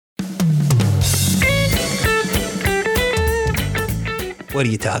what are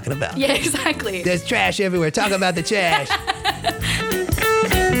you talking about? Yeah, exactly. There's trash everywhere. Talk about the trash.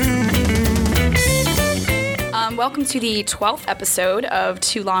 Welcome to the 12th episode of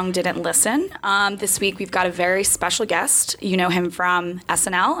Too Long Didn't Listen. This week we've got a very special guest. You know him from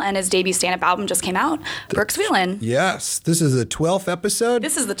SNL, and his debut stand-up album just came out, Brooks Wheelan. Yes, this is the 12th episode.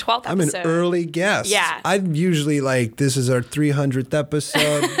 This is the 12th episode. I'm an early guest. Yeah. I'm usually like, this is our 300th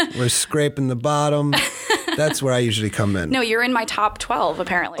episode. We're scraping the bottom. That's where I usually come in. No, you're in my top 12,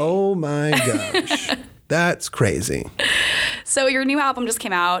 apparently. Oh my gosh. That's crazy. So your new album just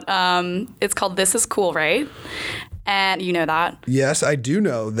came out. It's called This Is Cool, right? And you know that. Yes, I do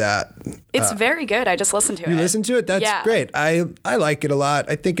know that. It's very good. I just listened to it. You listen to it? That's great. I like it a lot.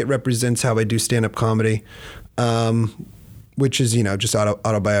 I think it represents how I do stand-up comedy, which is, just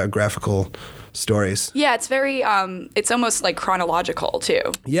autobiographical stories. Yeah, it's very, it's almost like chronological too.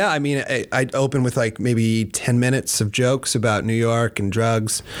 Yeah, I mean, I open with like maybe 10 minutes of jokes about New York and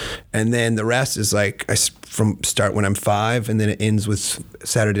drugs. And then the rest is like, from start when I'm 5, and then it ends with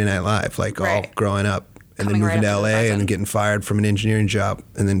Saturday Night Live, like all growing up. And Coming then moving right to LA and then getting fired from an engineering job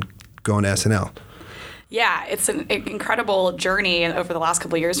and then going to SNL. Yeah, it's an incredible journey over the last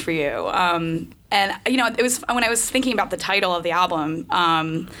couple of years for you. And, it was when I was thinking about the title of the album,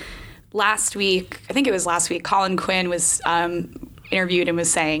 last week, Colin Quinn was interviewed and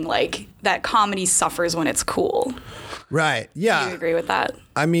was saying like that comedy suffers when it's cool. Right. Yeah. Do you agree with that?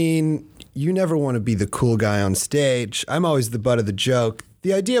 I mean, you never want to be the cool guy on stage. I'm always the butt of the joke.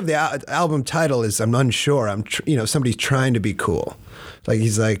 The idea of the album title is I'm unsure. Somebody's trying to be cool. Like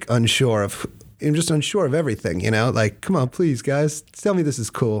he's like I'm just unsure of everything, Like, come on, please, guys, tell me this is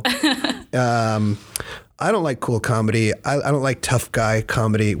cool. I don't like cool comedy. I don't like tough guy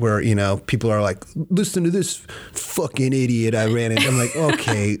comedy where, people are like, listen to this fucking idiot I ran into. I'm like,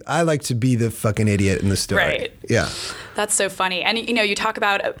 okay, I like to be the fucking idiot in the story. Right. Yeah. That's so funny. And, you talk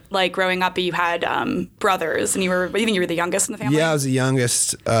about like growing up, you had brothers and you think you were the youngest in the family? Yeah, I was the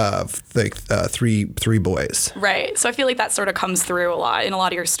youngest of three boys. Right. So I feel like that sort of comes through a lot in a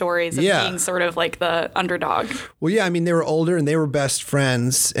lot of your stories of being sort of like the underdog. Well, yeah, I mean, they were older and they were best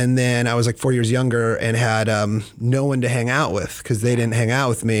friends. And then I was like 4 years younger and had no one to hang out with because they didn't hang out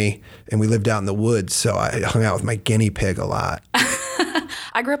with me. And we lived out in the woods. So I hung out with my guinea pig a lot.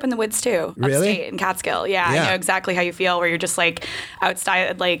 I grew up in the woods too, really? Upstate in Catskill. Yeah, I know exactly how you feel where you're just like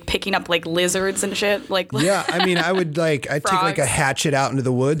outside, like picking up like lizards and shit. Like yeah, I mean, I'd take like a hatchet out into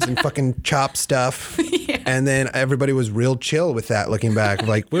the woods and fucking chop stuff. Yeah. And then everybody was real chill with that looking back.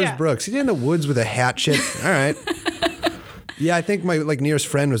 Like, where's Brooks? He's in the woods with a hatchet. All right. Yeah, I think my nearest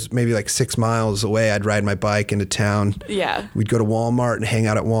friend was maybe like 6 miles away. I'd ride my bike into town. Yeah. We'd go to Wal Mart and hang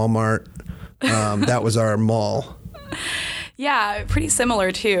out at Wal Mart. That was our mall. Yeah, pretty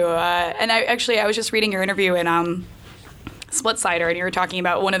similar too. And I was just reading your interview in Split Sider, and you were talking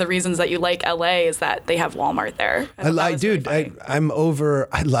about one of the reasons that you like LA is that they have Walmart there.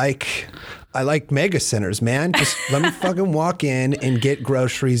 I like mega centers, man. Just let me fucking walk in and get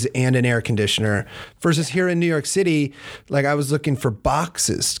groceries and an air conditioner. Versus here in New York City, like I was looking for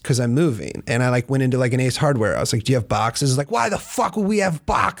boxes because I'm moving, and I went into an Ace Hardware. I was like, "Do you have boxes?" Like, why the fuck would we have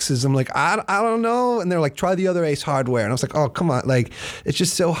boxes? I'm like, I don't know. And they're like, "Try the other Ace Hardware." And I was like, "Oh, come on!" Like, it's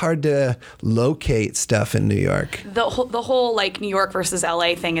just so hard to locate stuff in New York. The whole New York versus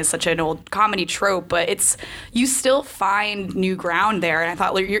LA thing is such an old comedy trope, but you still find new ground there. And I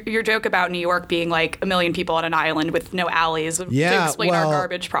thought your joke about New York being like a million people on an island with no alleys to explain our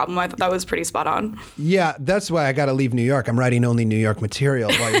garbage problem. I thought that was pretty spot on. Yeah, that's why I got to leave New York. I'm writing only New York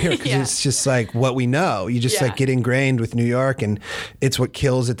material while you're here because it's just like what we know. You just get ingrained with New York, and it's what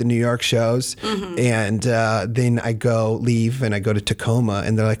kills at the New York shows. Mm-hmm. And then I leave and I go to Tacoma,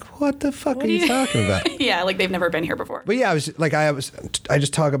 and they're like, "What the fuck are you talking about?" Yeah, like they've never been here before. But yeah, I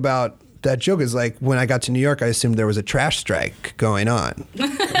just talk about. That joke is like when I got to New York, I assumed there was a trash strike going on.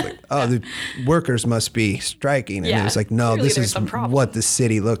 The workers must be striking. And it was like, no, this is what the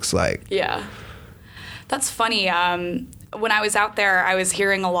city looks like. Yeah. That's funny. When I was out there, I was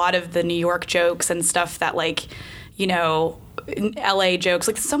hearing a lot of the New York jokes and stuff that LA jokes.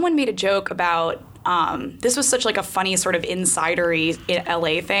 Like someone made a joke about this was such a funny sort of insidery in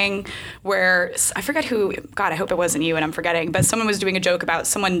LA thing where I forget who, God, I hope it wasn't you and I'm forgetting, but someone was doing a joke about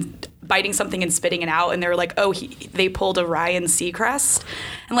someone biting something and spitting it out, and they were like, they pulled a Ryan Seacrest,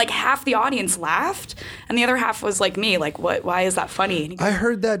 and half the audience laughed and the other half was like me, like, what, why is that funny? I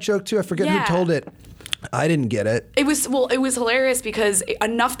heard that joke too. I forget who told it. I didn't get it. It was hilarious because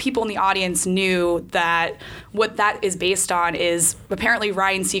enough people in the audience knew that what that is based on is apparently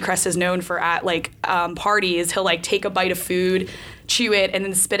Ryan Seacrest is known for at parties, he'll take a bite of food, chew it and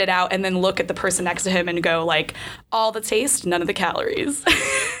then spit it out and then look at the person next to him and go like, all the taste, none of the calories.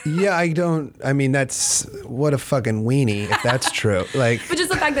 Yeah, I mean, that's what a fucking weenie if that's true. Like, but just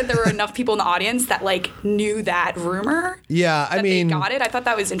the fact that there were enough people in the audience that like knew that rumor. Yeah, I mean, they got it. I thought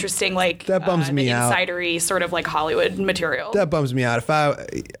that was interesting. Like that bums me out. Insidery sort of like Hollywood material. That bums me out. If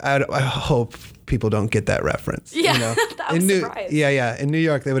I hope people don't get that reference. Yeah, you know? I was surprised. Yeah. In New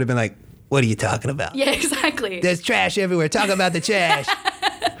York, they would have been like, "What are you talking about?" Yeah, exactly. There's trash everywhere. Talk about the trash.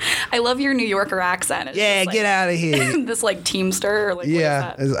 I love your New Yorker accent. It's yeah, like, get out of here. This like Teamster. Or, like,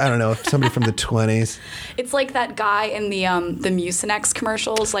 yeah, what is that? I don't know. Somebody from the 20s. It's like that guy in the Mucinex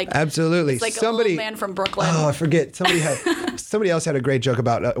commercials. Like absolutely. It's like somebody, an old man from Brooklyn. Oh, I forget. Somebody else had a great joke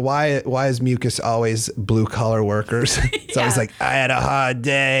about why is mucus always blue collar workers? It's always like, I had a hard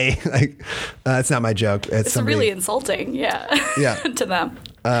day. Like, it's not my joke. It's really insulting. Yeah. To them.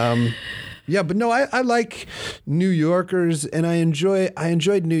 Yeah, but no, I like New Yorkers, and I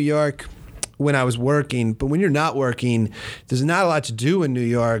enjoyed New York when I was working. But when you're not working, there's not a lot to do in New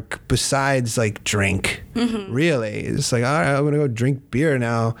York besides like drink. Mm-hmm. Really, it's like, all right, I'm gonna go drink beer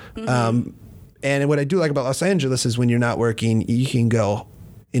now. Mm-hmm. And what I do like about Los Angeles is when you're not working, you can go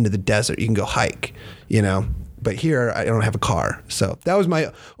into the desert, you can go hike, you know. But here, I don't have a car, so that was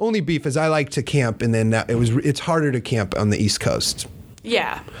my only beef. Is I like to camp, and then it's harder to camp on the East Coast.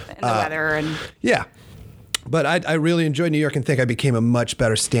 Yeah, and the weather and yeah. But I really enjoyed New York and think I became a much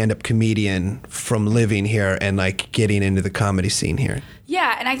better stand-up comedian from living here and like getting into the comedy scene here.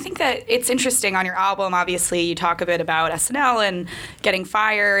 Yeah, and I think that it's interesting on your album. Obviously, you talk a bit about SNL and getting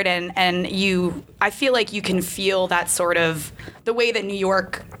fired, and I feel like you can feel that sort of the way that New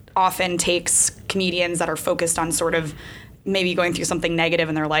York often takes comedians that are focused on sort of maybe going through something negative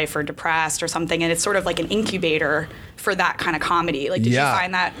in their life or depressed or something, and it's sort of like an incubator for that kind of comedy. Like, did you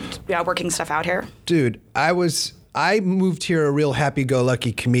find that working stuff out here? Dude, I moved here a real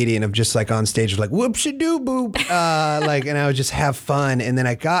happy-go-lucky comedian of just like on stage like whoop-she-doo boop, like, and I would just have fun. And then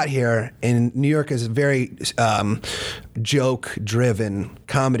I got here, and New York is a very joke-driven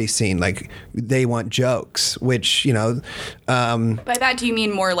comedy scene. Like, they want jokes, which, you know. By that, do you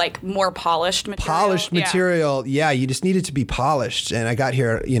mean more polished material? Polished material, yeah. You just needed to be polished. And I got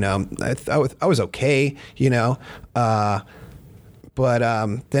here, you know, I was okay, you know. But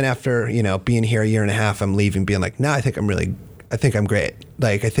then after, you know, being here a year and a half, I'm leaving being like, I think I'm great.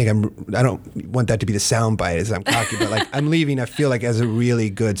 Like, I don't want that to be the soundbite as I'm cocky, but like I'm leaving, I feel like, as a really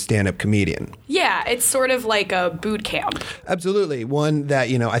good stand-up comedian. Yeah, it's sort of like a boot camp. Absolutely. One that,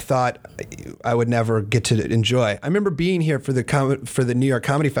 you know, I thought I would never get to enjoy. I remember being here for the New York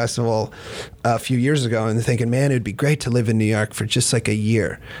Comedy Festival a few years ago and thinking, man, it'd be great to live in New York for just like a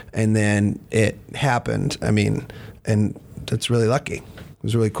year. And then it happened. I mean, and that's really lucky. It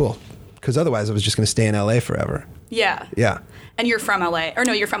was really cool. Because otherwise I was just going to stay in LA forever. Yeah. Yeah. And you're from LA. Or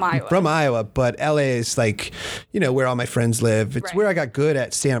no, you're from Iowa. From Iowa, but LA is like, you know, where all my friends live. It's where I got good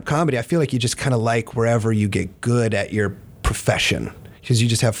at stand-up comedy. I feel like you just kind of like wherever you get good at your profession. Because you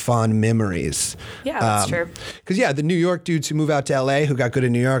just have fond memories. Yeah, that's true. Because, yeah, the New York dudes who move out to LA who got good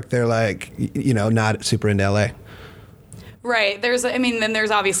in New York, they're like, you know, not super into LA. Right. Then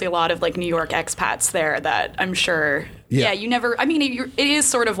there's obviously a lot of like New York expats there that I'm sure. Yeah. It is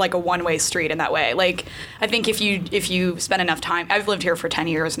sort of like a one-way street in that way. Like, I think if you spend enough time, I've lived here for 10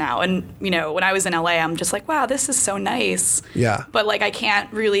 years now, and you know, when I was in LA, I'm just like, wow, this is so nice. Yeah. But like,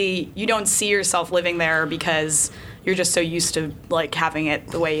 you don't see yourself living there because you're just so used to like having it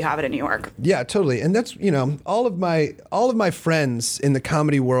the way you have it in New York. Yeah, totally. And that's, you know, all of my friends in the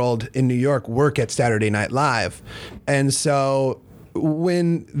comedy world in New York work at Saturday Night Live. And so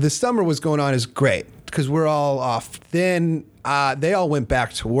when the summer was going on, is great because we're all off. Then they all went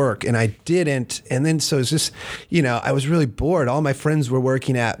back to work and I didn't. And then so it's just, you know, I was really bored. All my friends were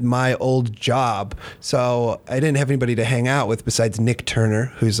working at my old job. So I didn't have anybody to hang out with besides Nick Turner,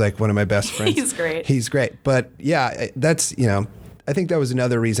 who's like one of my best friends. He's great. But yeah, that's, you know, I think that was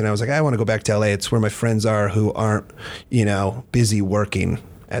another reason I was like, I want to go back to LA. It's where my friends are who aren't, you know, busy working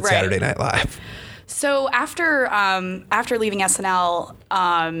at Saturday Night Live. So after leaving SNL,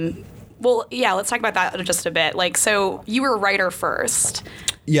 well, yeah, let's talk about that just a bit. Like, so you were a writer first.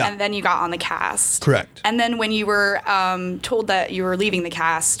 Yeah. And then you got on the cast. Correct. And then when you were told that you were leaving the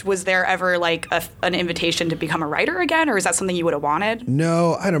cast, was there ever like an invitation to become a writer again, or is that something you would have wanted?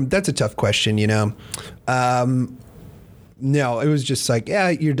 No, I don't. That's a tough question, you know. No, it was just like, yeah,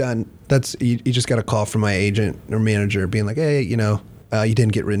 you're done. You just got a call from my agent or manager being like, hey, you know, you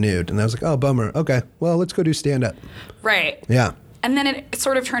didn't get renewed. And I was like, oh, bummer. Okay, well, let's go do stand-up. Right. Yeah. And then it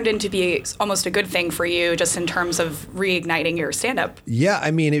sort of turned into be almost a good thing for you just in terms of reigniting your stand-up. Yeah, I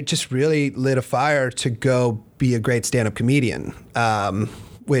mean, it just really lit a fire to go be a great stand-up comedian,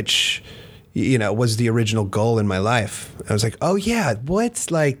 which, was the original goal in my life. I was like, oh yeah, what's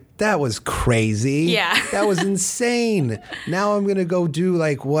like, that was crazy. Yeah. That was insane. Now I'm going to go do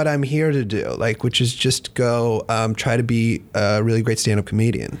like what I'm here to do, like, which is just go try to be a really great stand-up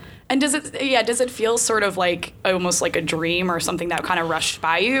comedian. And does it feel sort of like almost like a dream or something that kind of rushed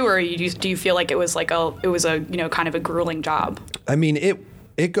by you, or do you feel like it was kind of a grueling job? I mean,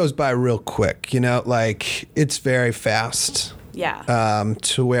 it goes by real quick, like it's very fast. Yeah.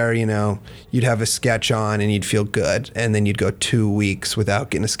 To where, you'd have a sketch on and you'd feel good, and then you'd go 2 weeks without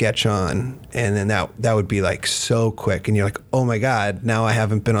getting a sketch on, and then that would be like so quick, and you're like, oh my God, now I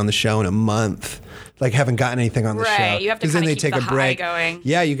haven't been on the show in a month. Like, haven't gotten anything on the show. Right, you have to kind of keep the high going.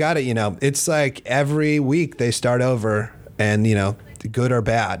 Yeah, you got it. It's like every week they start over, and good or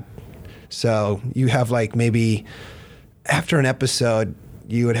bad. So you have like maybe after an episode,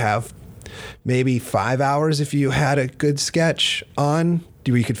 you would have maybe 5 hours if you had a good sketch on,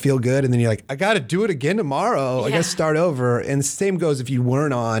 where you could feel good, and then you're like, I got to do it again tomorrow. Yeah. I got to start over. And same goes if you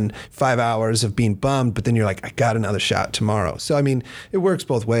weren't on 5 hours of being bummed, but then you're like, I got another shot tomorrow. So, I mean, it works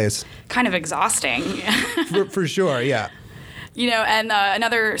both ways. Kind of exhausting. for sure, yeah. And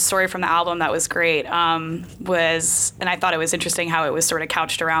another story from the album that was great was, and I thought it was interesting how it was sort of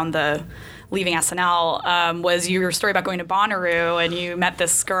couched around the leaving SNL, was your story about going to Bonaroo and you met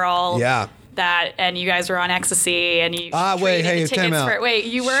this girl. Yeah. And you guys were on ecstasy, and you wait, hey, the tickets time out. for it. Wait,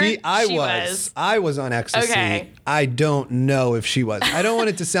 you were? I was on ecstasy. Okay. I don't know if she was. I don't want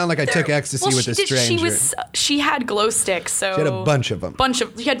it to sound like I took ecstasy with a stranger. She had glow sticks, so she had a bunch of them.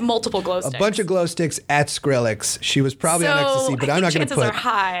 She had multiple glow sticks. A bunch of glow sticks at Skrillex. She was probably on ecstasy, but I'm not going to put. Chances are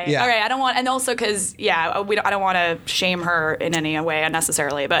high. Yeah. All right, I don't want, and also because I don't want to shame her in any way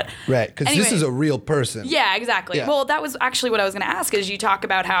unnecessarily, but right, because anyway, this is a real person. Yeah, exactly. Yeah. Well, that was actually what I was going to ask. Is you talk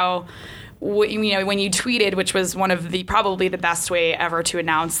about how, when you tweeted, which was one of probably the best way ever to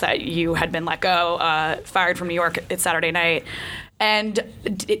announce that you had been let go, fired from New York. It's Saturday night. And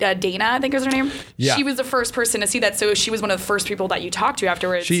Dana, I think is her name. Yeah. She was the first person to see that. So she was one of the first people that you talked to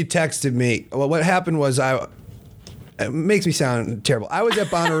afterwards. She texted me. Well, what happened was it makes me sound terrible. I was at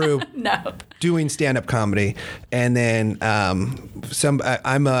Bonaroo doing stand-up comedy, and then I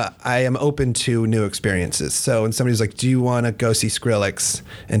am open to new experiences. So when somebody's like, "Do you want to go see Skrillex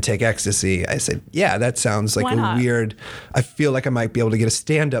and take ecstasy?" I said, "Yeah, that sounds like weird. I feel like I might be able to get a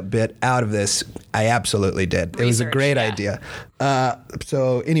stand-up bit out of this." I absolutely did. It was a great idea.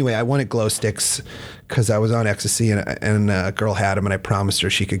 So anyway, I wanted glow sticks because I was on ecstasy, and a girl had them, and I promised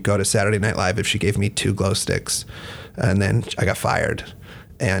her she could go to Saturday Night Live if she gave me 2 glow sticks. And then I got fired,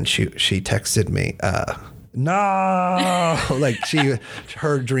 and she texted me, no, like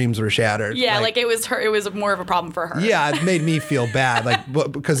her dreams were shattered. Yeah, like it was more of a problem for her. Yeah, it made me feel bad,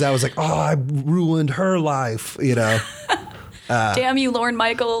 because I was like, oh, I ruined her life, Damn you, Lorne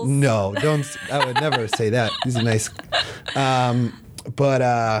Michaels. No, I would never say that. He's a nice,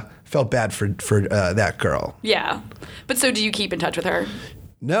 but felt bad for that girl. Yeah, but so do you keep in touch with her?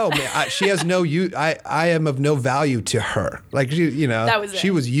 No, man, she has no use. I am of no value to her. Like, that was she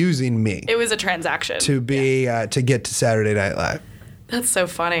was using me. It was a transaction. To be, to get to Saturday Night Live. That's so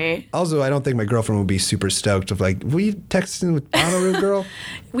funny. Also, I don't think my girlfriend would be super stoked of like, were you texting with Bonaroo, girl?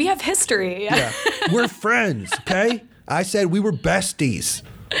 We have history. Yeah. We're friends, okay? I said we were besties.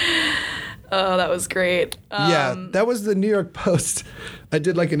 Oh, that was great. Yeah, that was the New York Post. I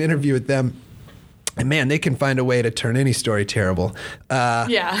did like an interview with them. And man, they can find a way to turn any story terrible.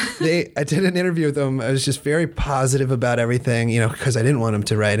 Yeah. I did an interview with them. I was just very positive about everything, because I didn't want them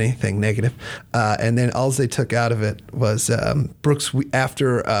to write anything negative. And then all they took out of it was Brooks,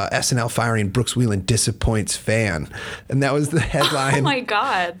 after SNL firing, Brooks Wheelan disappoints fan. And that was the headline. Oh my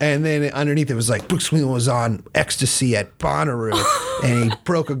God. And then underneath it was like, Brooks Wheelan was on ecstasy at Bonaroo and he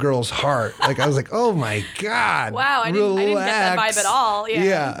broke a girl's heart. Like, I was like, oh my God. Wow, I didn't get that vibe at all.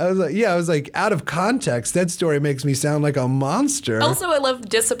 Yeah. I was like, out of context, that story makes me sound like a monster. Also, I love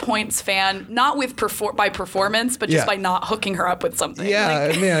disappoints fan, not with by performance, but just by not hooking her up with something.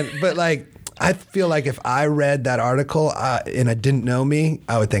 Yeah, man. But like, I feel like if I read that article and it didn't know me,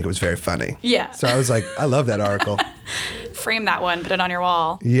 I would think it was very funny. Yeah. So I was like, I love that article. Frame that one, put it on your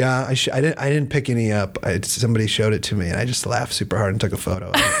wall. Yeah, I didn't pick any up. Somebody showed it to me, and I just laughed super hard and took a photo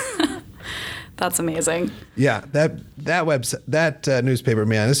of it. That's amazing. Yeah, that website, that newspaper,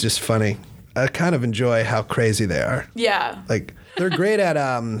 man, it's just funny. I kind of enjoy how crazy they are. Yeah. Like, they're great at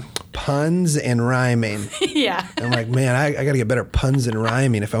puns and rhyming. Yeah. I'm like, man, I got to get better puns and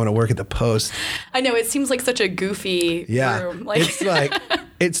rhyming if I want to work at the Post. I know, it seems like such a goofy room.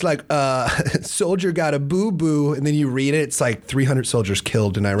 It's like soldier got a boo-boo, and then you read it, it's like 300 soldiers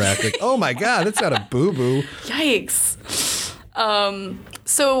killed in Iraq. Like, oh my God, that's not a boo-boo. Yikes.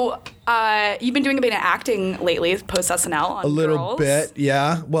 So you've been doing a bit of acting lately, post SNL on A little Girls. bit,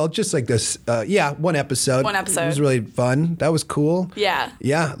 yeah. Well, just like this, one episode. One episode. It was really fun. That was cool. Yeah.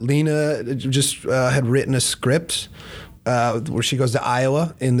 Yeah, Lena just had written a script where she goes to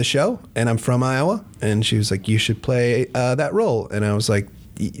Iowa in the show, and I'm from Iowa, and she was like, you should play that role. And I was like,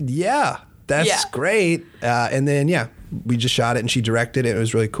 yeah, that's great. And then, we just shot it, and she directed it. It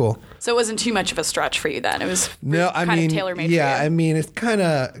was really cool. So it wasn't too much of a stretch for you then. It was kind of tailor-made for you. Yeah, I mean, it's kind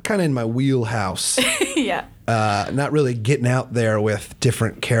of in my wheelhouse. Yeah. Not really getting out there with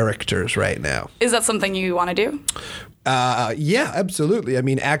different characters right now. Is that something you want to do? Yeah, absolutely. I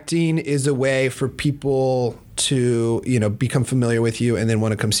mean, acting is a way for people to, become familiar with you and then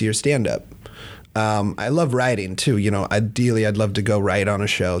want to come see your stand-up. I love writing too. Ideally, I'd love to go write on a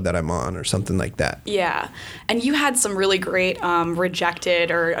show that I'm on or something like that. Yeah. And you had some really great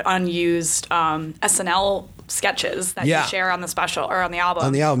rejected or unused SNL sketches that you share on the special or on the album.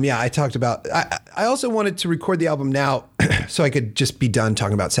 On the album, yeah. I talked about, I also wanted to record the album now so I could just be done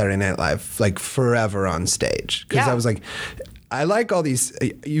talking about Saturday Night Live, like forever on stage. Because I was like, I like all these,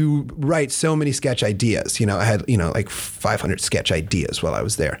 you write so many sketch ideas. I had, like 500 sketch ideas while I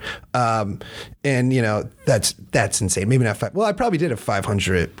was there. And, that's insane. Maybe not five. Well, I probably did have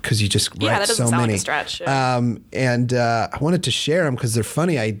 500 because you just write so many. Yeah, that doesn't sound like a stretch. And I wanted to share them because they're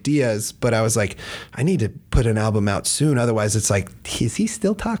funny ideas, but I was like, I need to put an album out soon. Otherwise, it's like, is he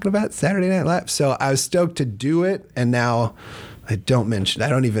still talking about Saturday Night Live? So I was stoked to do it. And now I don't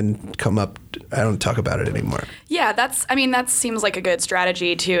talk about it anymore. Yeah, that seems like a good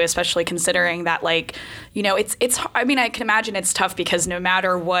strategy too, especially considering that I can imagine it's tough because no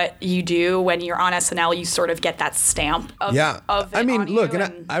matter what you do when you're on SNL, you sort of get that stamp of it look,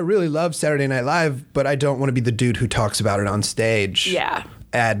 and I really love Saturday Night Live, but I don't want to be the dude who talks about it on stage. Yeah.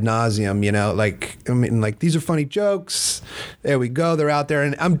 Ad nauseum, these are funny jokes. There we go. They're out there,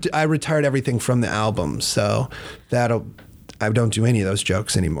 and I retired everything from the album, so I don't do any of those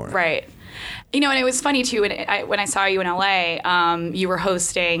jokes anymore. Right. And it was funny too when I saw you in LA. You were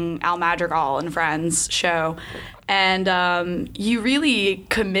hosting Al Madrigal and Friends show, and you really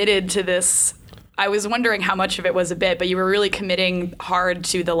committed to this. I was wondering how much of it was a bit, but you were really committing hard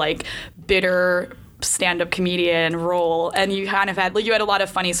to the bitter stand-up comedian role, and you kind of had you had a lot of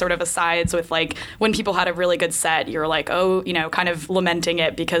funny sort of asides with when people had a really good set, you were like, oh, kind of lamenting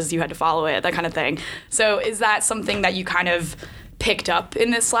it because you had to follow it, that kind of thing. So is that something that you kind of picked up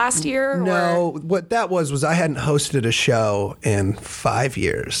in this last year? No, what that was I hadn't hosted a show in 5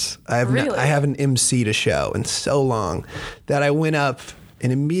 years. I haven't emceed a show in so long that I went up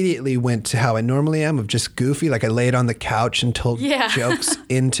and immediately went to how I normally am, of just goofy. Like I laid on the couch and told jokes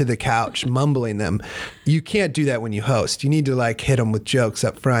into the couch, mumbling them. You can't do that when you host. You need to hit them with jokes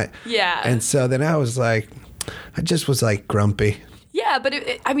up front. Yeah. And so then I was I just was grumpy. Yeah, but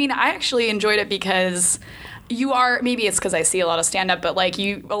I actually enjoyed it because you are, maybe it's because I see a lot of stand-up, but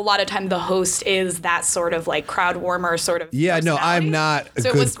a lot of time the host is that sort of crowd warmer sort of Yeah, no, I'm not a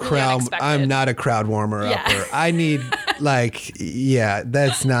good crowd. Really I'm not a crowd warmer upper. I need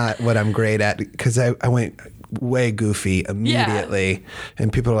that's not what I'm great at, because I went way goofy immediately,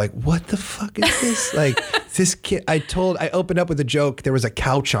 and people are like, what the fuck is this? This kid, I opened up with a joke. There was a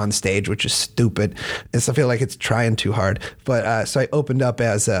couch on stage, which is stupid. And so I feel like it's trying too hard. But so I opened up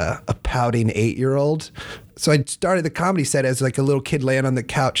as a pouting 8-year-old. So I started the comedy set as a little kid laying on the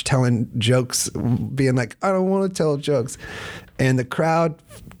couch telling jokes, being like, I don't want to tell jokes. And the crowd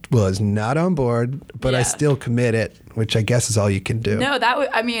was not on board, but I still committed, which I guess is all you can do. No,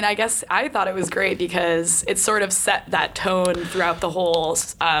 I guess I thought it was great because it sort of set that tone throughout the whole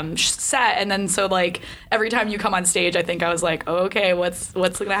set. And then so every time you come on stage, I think I was like, oh, okay, what's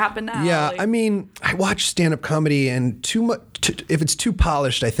going to happen now? Yeah, I watch stand-up comedy, and if it's too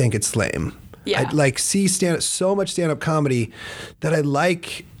polished, I think it's lame. Yeah. I see so much stand-up comedy that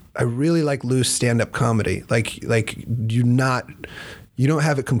I really like loose stand-up comedy. You don't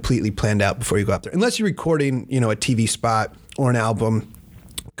have it completely planned out before you go out there. Unless you're recording, a TV spot or an album,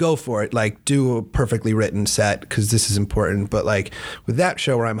 go for it. Do a perfectly written set, because this is important. But with that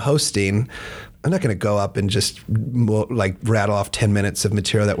show where I'm hosting, I'm not going to go up and just rattle off 10 minutes of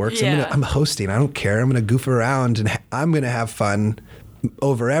material that works. Yeah. I'm hosting. I don't care. I'm going to goof around, and I'm going to have fun.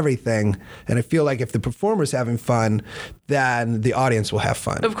 over everything. And I feel like if the performer's having fun, then the audience will have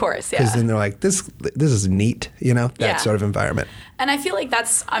fun. Of course, yeah. Because then they're like, this is neat, that sort of environment. And I feel like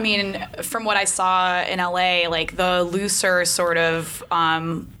that's, from what I saw in LA, like the looser sort of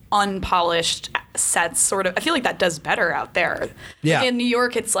unpolished sets sort of, I feel like that does better out there. Yeah. Like in New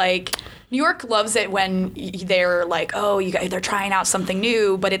York, it's like, New York loves it when they're like, oh, you guys, they're trying out something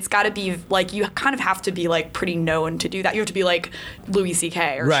new, but it's got to be like, you kind of have to be like pretty known to do that. You have to be like Louis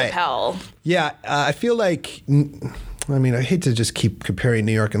C.K. or Chappelle. Yeah, I feel like, I hate to just keep comparing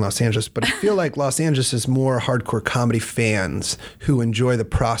New York and Los Angeles, but I feel like Los Angeles is more hardcore comedy fans who enjoy the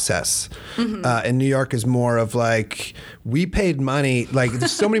process. And New York is more of like, we paid money, like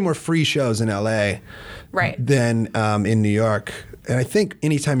there's so many more free shows in LA than in New York. And I think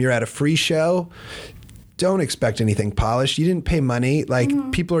anytime you're at a free show, don't expect anything polished. You didn't pay money.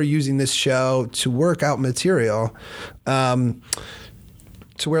 Like people are using this show to work out material to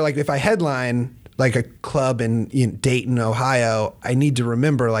where like if I headline like a club in Dayton, Ohio, I need to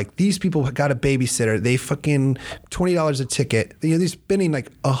remember like these people got a babysitter. They fucking $20 a ticket. They're spending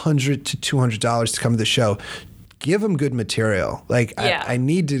like $100 to $200 to come to the show. Give them good material. Like I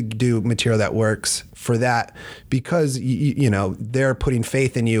need to do material that works for that because they're putting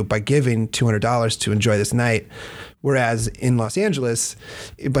faith in you by giving $200 to enjoy this night. Whereas in Los Angeles,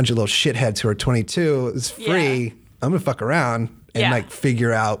 a bunch of little shitheads who are 22 is free. Yeah. I'm gonna fuck around and like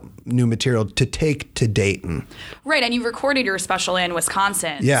figure out new material to take to Dayton. Right, and you recorded your special in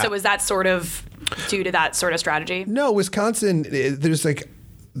Wisconsin. Yeah. So was that sort of due to that sort of strategy? No, Wisconsin. There's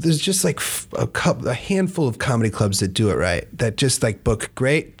just like a handful of comedy clubs that do it right, that just like book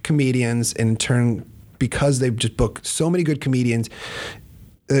great comedians, and in turn, because they just book so many good comedians,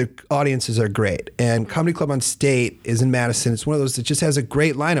 the audiences are great. And Comedy Club on State is in Madison. It's one of those that just has a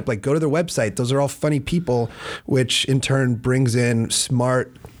great lineup. Like go to their website. Those are all funny people, which in turn brings in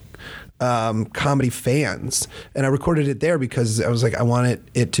smart comedy fans. And I recorded it there because I was like, I wanted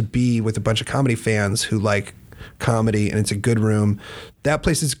it to be with a bunch of comedy fans who like comedy, and it's a good room. That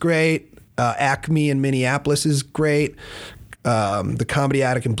place is great. Acme in Minneapolis is great. The Comedy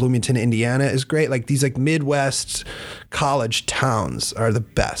Attic in Bloomington, Indiana is great. Like these like Midwest college towns are the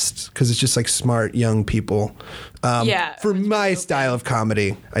best because it's just like smart young people. For my style of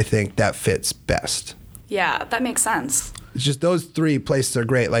comedy, I think that fits best. Yeah, that makes sense. It's just those three places are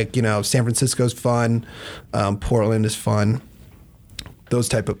great. Like, San Francisco's fun. Portland is fun.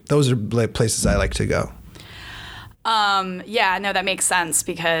 Those are like places I like to go. That makes sense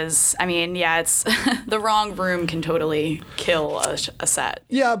because, it's the wrong room can totally kill a set.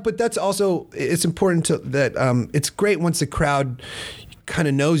 Yeah, but that's also, it's important that it's great once the crowd kind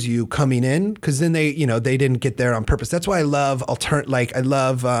of knows you coming in, because then they didn't get there on purpose. That's why I love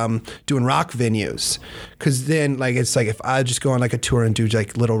doing rock venues, because then like it's like if I just go on like a tour and do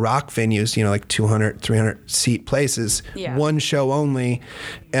like little rock venues, like 200, 300 seat places, one show only.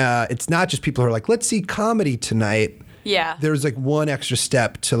 It's not just people who are like, let's see comedy tonight. Yeah. There's like one extra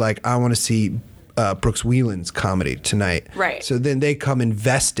step to like, I want to see Brooks Wheelan's comedy tonight. Right. So then they come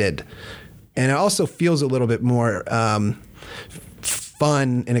invested, and it also feels a little bit more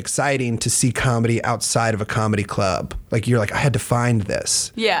fun and exciting to see comedy outside of a comedy club. Like you're like, I had to find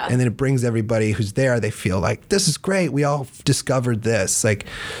this. Yeah. And then it brings everybody who's there, they feel like, this is great. We all discovered this. Like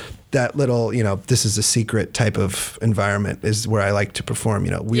that little, this is a secret type of environment is where I like to perform.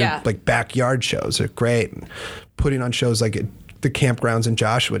 Weird, like backyard shows are great. Putting on shows like the campgrounds in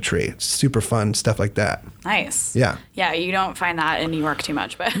Joshua Tree. It's super fun, stuff like that. Nice. Yeah. Yeah, you don't find that in New York too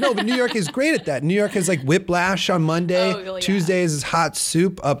much, but no, but New York is great at that. New York has like Whiplash on Monday. Oh, yeah. Tuesdays is Hot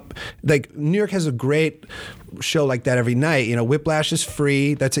Soup up. Like New York has a great show like that every night. Whiplash is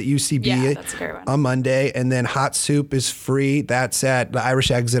free. That's at UCB that's a great one. on Monday. And then Hot Soup is free. That's at the Irish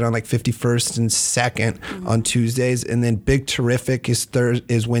Exit on like 51st and 2nd on Tuesdays. And then Big Terrific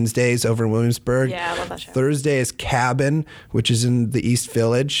is Wednesdays over in Williamsburg. Yeah, I love that show. Thursday is Cabin, which is in the East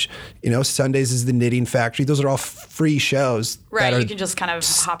Village. Sundays is the Knitting Factory. Those are all free shows. Right, you can just kind of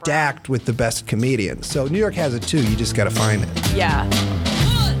hop stacked with the best comedians. So New York has it too. You just got to find it. Yeah.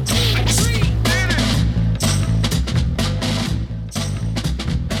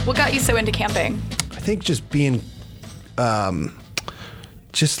 What got you so into camping? I think just being,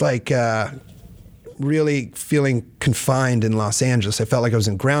 really feeling confined in Los Angeles. I felt like I was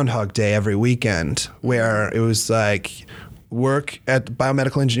in Groundhog Day every weekend, where it was like work at the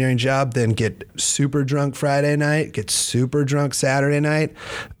biomedical engineering job, then get super drunk Friday night, get super drunk Saturday night,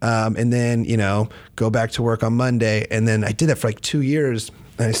 and then, go back to work on Monday. And then I did that for like 2 years,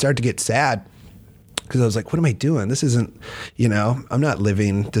 and I started to get sad. because I was like, what am I doing? This isn't, I'm not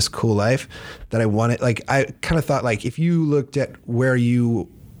living this cool life that I wanted. Like, I kind of thought, like, if you looked at where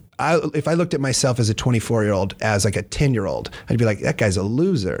if I looked at myself as a 24-year-old as like a 10-year-old, I'd be like, that guy's a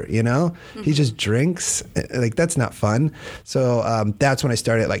loser, He just drinks. Like, that's not fun. So that's when I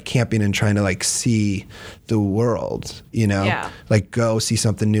started like camping and trying to like see the world, like go see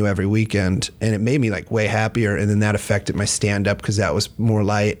something new every weekend. And it made me like way happier. And then that affected my stand-up because that was more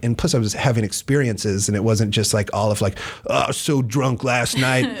light. And plus I was having experiences and it wasn't just like all of like, oh, I was so drunk last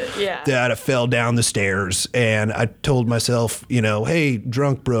night that I fell down the stairs. And I told myself, hey,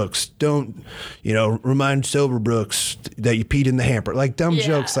 drunk Brooks, don't, remind sober Brooks that you peed in the hamper. Like dumb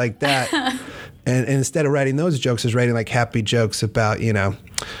jokes like that. And instead of writing those jokes, I was writing like happy jokes about,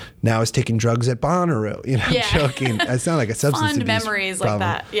 now I was taking drugs at Bonaroo, joking. I sound like a substance Fond abuse memories problem.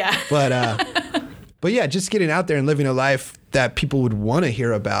 like that, yeah. But yeah, just getting out there and living a life that people would want to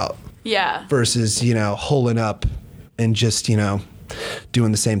hear about. Yeah. Versus, holing up and just,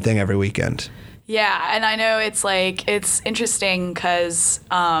 doing the same thing every weekend. Yeah, and I know it's interesting because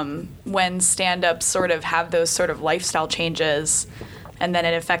when stand-ups sort of have those sort of lifestyle changes, and then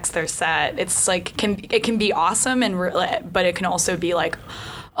it affects their set, it's like it can be awesome but it can also be like,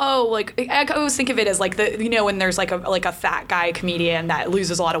 oh, like I always think of it as like when there's like a fat guy comedian that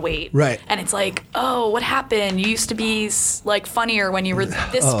loses a lot of weight, right? And it's like, oh, what happened? You used to be like funnier when you were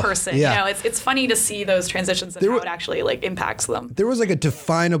this person. Yeah. It's funny to see those transitions and how it actually like impacts them. There was like a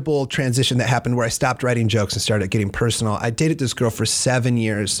definable transition that happened where I stopped writing jokes and started getting personal. I dated this girl for 7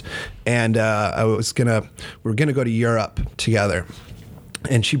 years, and we were gonna go to Europe together.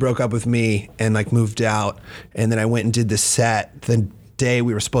 And she broke up with me and like moved out, and then I went and did this set the day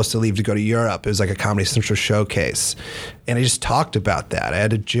we were supposed to leave to go to Europe. It was like a Comedy Central showcase, and I just talked about that. I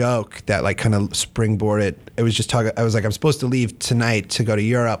had a joke that like kind of springboarded. It was just talking. I was like, I'm supposed to leave tonight to go to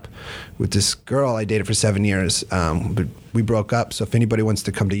Europe with this girl I dated for 7 years, but we broke up. So if anybody wants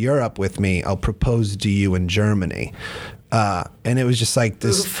to come to Europe with me, I'll propose to you in Germany. And it was just like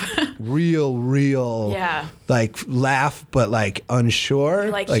this real, like laugh, but like unsure.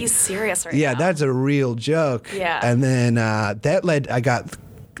 You're like he's serious right now. Yeah, that's a real joke. Yeah. And then I got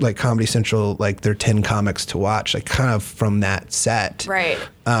like Comedy Central, like their 10 comics to watch, like kind of from that set. Right.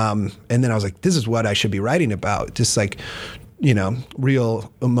 And then I was like, this is what I should be writing about. Just like,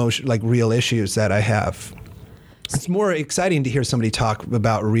 real emotion, like real issues that I have. It's more exciting to hear somebody talk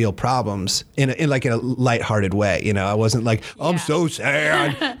about real problems in a lighthearted way. I wasn't like, I'm so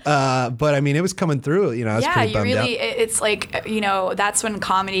sad. But I mean, it was coming through. I was pretty bummed out. It's like, that's when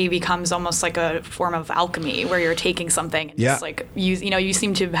comedy becomes almost like a form of alchemy where you're taking something and just like, you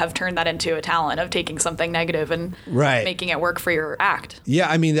seem to have turned that into a talent of taking something negative and making it work for your act. Yeah,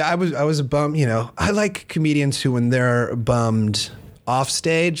 I mean, I was a bum. I like comedians who, when they're bummed off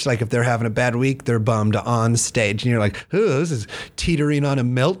stage, like if they're having a bad week, they're bummed on stage, and you're like, oh, this is teetering on a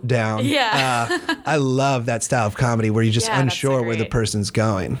meltdown. Yeah. I love that style of comedy where you're just unsure where the person's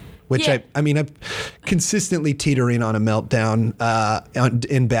going. Which I'm consistently teetering on a meltdown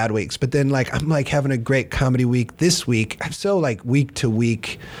in bad weeks. But then I'm like having a great comedy week this week. I'm so like week to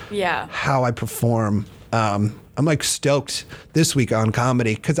week how I perform. I'm like stoked this week on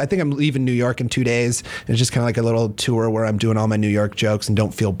comedy because I think I'm leaving New York in 2 days. And it's just kind of like a little tour where I'm doing all my New York jokes and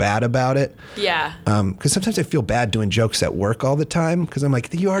don't feel bad about it. Yeah. Because sometimes I feel bad doing jokes at work all the time because I'm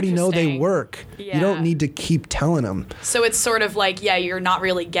like, you already know they work. Yeah. You don't need to keep telling them. So it's sort of like, you're not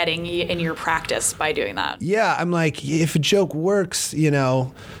really getting in your practice by doing that. Yeah. I'm like, if a joke works,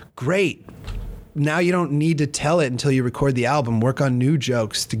 great. Now you don't need to tell it until you record the album. Work on new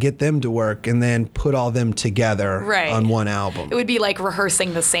jokes to get them to work and then put all them together on one album. It would be like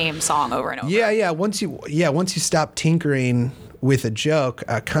rehearsing the same song over and over. Yeah. Once you stop tinkering with a joke,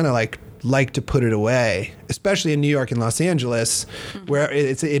 I kind of like to put it away, especially in New York and Los Angeles, where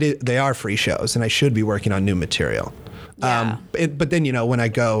they are free shows and I should be working on new material. Yeah. But then, when I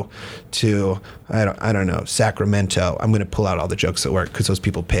go to, I don't know, Sacramento, I'm going to pull out all the jokes that work because those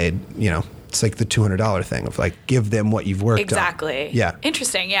people paid, it's like the $200 thing of like, give them what you've worked on. Exactly. Yeah.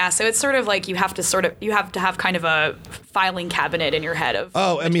 Interesting. Yeah. So it's sort of like you have to have kind of a filing cabinet in your head of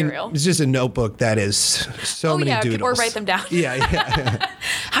material. It's just a notebook that is so many doodles. Or write them down. Yeah.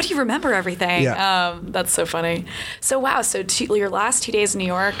 How do you remember everything? Yeah. That's so funny. So wow. So your last 2 days in New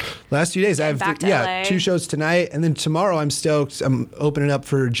York. Last 2 days. I have LA. 2 shows tonight, and then tomorrow I'm stoked. I'm opening up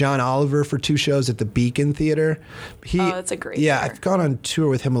for John Oliver for 2 shows at the Beacon Theater. That's a great theater. I've gone on tour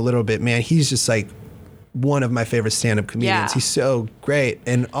with him a little bit, man. He's just like one of my favorite stand-up comedians. Yeah. He's so great,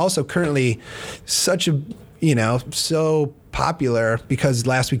 and also currently such a so popular because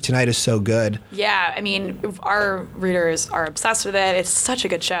Last Week Tonight is so good. Yeah, I mean, our readers are obsessed with it. It's such a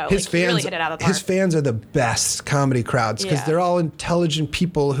good show. His fans really hit it out of the park. His fans are the best comedy crowds because they're all intelligent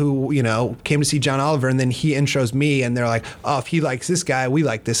people who, came to see John Oliver, and then he intros me, and they're like, oh, if he likes this guy, we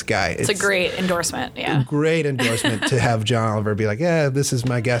like this guy. It's a great endorsement, Great endorsement to have John Oliver be like, yeah, this is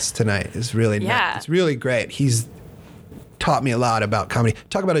my guest tonight. It's really nice. It's really great. He's taught me a lot about comedy.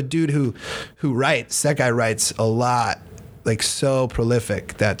 Talk about a dude who writes. That guy writes a lot. Like, so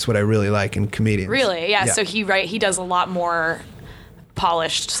prolific. That's what I really like in comedians. Really? Yeah. So he does a lot more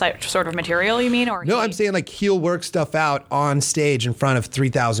polished sort of material, you mean? Or no, I'm saying like he'll work stuff out on stage in front of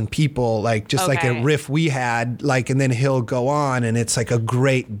 3,000 people, like just like a riff we had, like, and then he'll go on and it's like a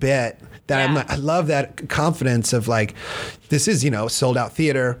great bit. I love that confidence of like, this is, sold out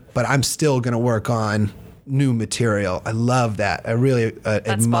theater, but I'm still going to work on new material. I love that. I really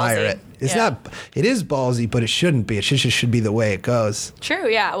admire ballsy. It. It's not. It is ballsy, but it shouldn't be. It just should be the way it goes. True.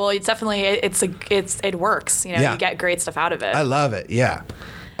 Yeah. Well, it's definitely it works. You get great stuff out of it. I love it. Yeah.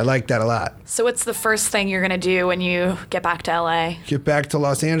 I like that a lot. So what's the first thing you're going to do when you get back to LA? Get back to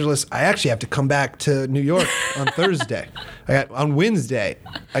Los Angeles. I actually have to come back to New York on Thursday. On Wednesday.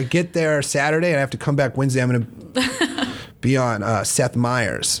 I get there Saturday and I have to come back Wednesday. I'm going to be on Seth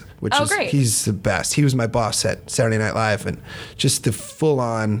Meyers, which is great. He's the best. He was my boss at Saturday Night Live and just the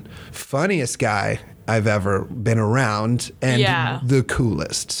full-on funniest guy I've ever been around and the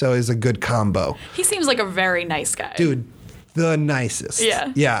coolest. So it's a good combo. He seems like a very nice guy. Dude, the nicest.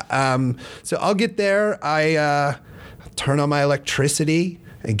 Yeah. Yeah. So I'll get there. I turn on my electricity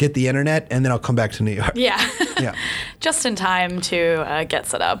and get the internet, and then I'll come back to New York. Yeah. Yeah. Just in time to get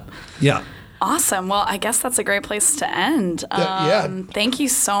set up. Yeah. Awesome. Well, I guess that's a great place to end. Thank you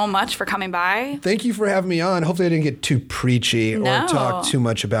so much for coming by. Thank you for having me on. Hopefully I didn't get too preachy or talk too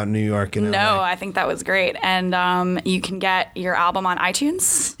much about New York and LA. No, I think that was great. And you can get your album on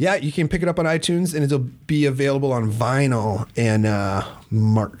iTunes? Yeah, you can pick it up on iTunes, and it'll be available on vinyl in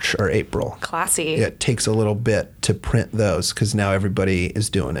March or April. Classy. Yeah, it takes a little bit to print those because now everybody is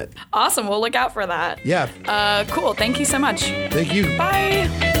doing it. Awesome. We'll look out for that. Yeah. Cool. Thank you so much. Thank you. Bye.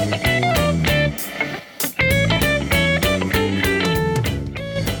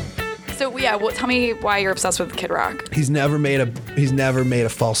 So tell me why you're obsessed with Kid Rock. He's never made a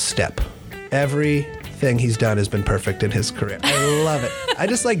false step. Everything he's done has been perfect in his career. I love it. I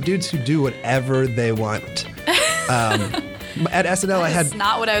just like dudes who do whatever they want. At SNL, I had. That's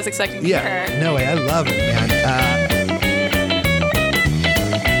not what I was expecting to hear. No way. I love it, man.